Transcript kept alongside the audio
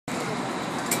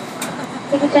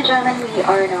Ladies and gentlemen, we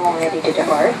are now ready to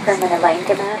depart from an aligned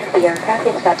command of the aircraft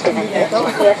is Captain and the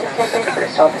assistant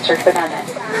first officer Banana.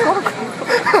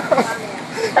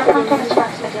 Our countdown is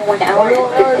approximately 1 hour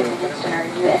and 15 minutes and our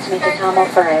new estimated time of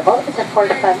arrival is at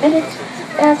 45 minutes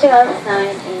past the hour of 9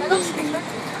 in the evening.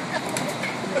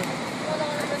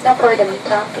 Now for the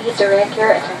meantime, please direct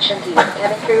your attention to your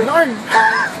cabin crew.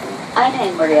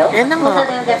 Aina and Muriel will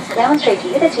demonstrate to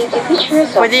you the safety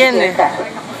features of the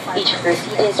aircraft. Each of your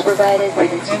seat is provided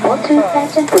with a seatbelt to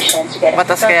fasten push ends together.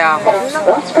 Batas kaya ako. Connect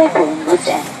seatbelts by pulling loose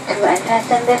end. To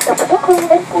unfasten, lift up the buckle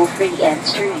and pull free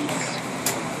ends to release.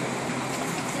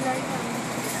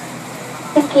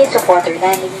 In case of water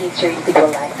landing, use your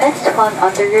individual life vest to hold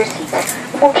under your seat.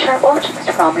 Remove sharp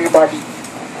objects from your body.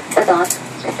 Put on,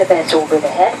 slip the vest over the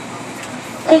head.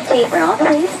 Take tape around the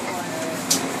waist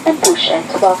and push end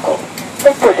to buckle.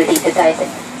 Then pull the tape to tighten.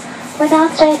 When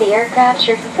outside the aircraft,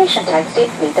 your inflation tags to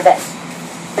inflate the vest.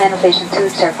 Maniflation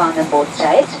tubes are found on both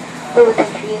sides. Blow to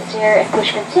increase air and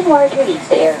push pins inward to release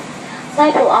the air.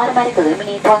 Light will automatically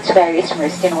illuminate once the battery is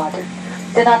immersed in water.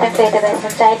 Do not inflate the vest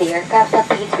inside the aircraft, and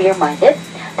please be reminded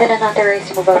that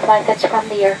unauthorized removal of flight cuts from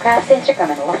the aircraft is a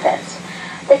criminal offense.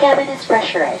 The cabin is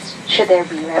pressurized. Should there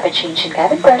be rapid change in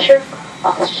cabin pressure,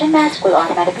 oxygen mask will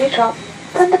automatically drop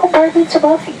from the compartments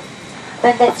above you.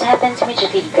 When this happens,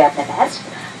 immediately grab the mask,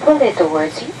 pull it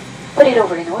towards you, put it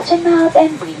over your nose and mouth,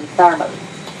 and breathe normally.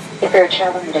 If you're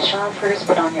traveling with a child, first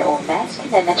put on your own mask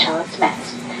and then a child's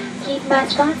mask. Keep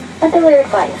mask on until you're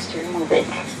advised to remove it.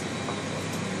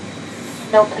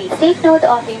 Now please take note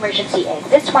of the emergency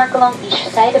exits marked along each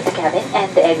side of the cabin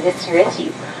and the exits nearest you.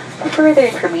 For further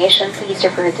information, please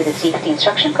refer to the safety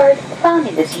instruction card found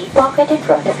in the seat pocket in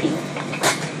front of you.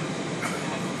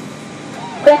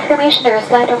 For information, there is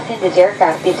light within this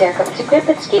aircraft. This aircraft is equipped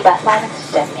with escape lighting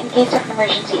system. In case of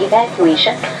emergency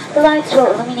evacuation, the lights will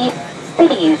illuminate,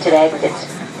 leading you to the exits.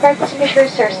 Fire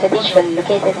extinguishers are strategically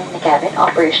located in the cabin.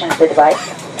 Operation of the device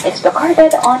is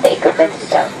placarded on the equipment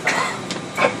itself.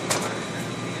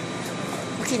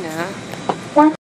 Okay na.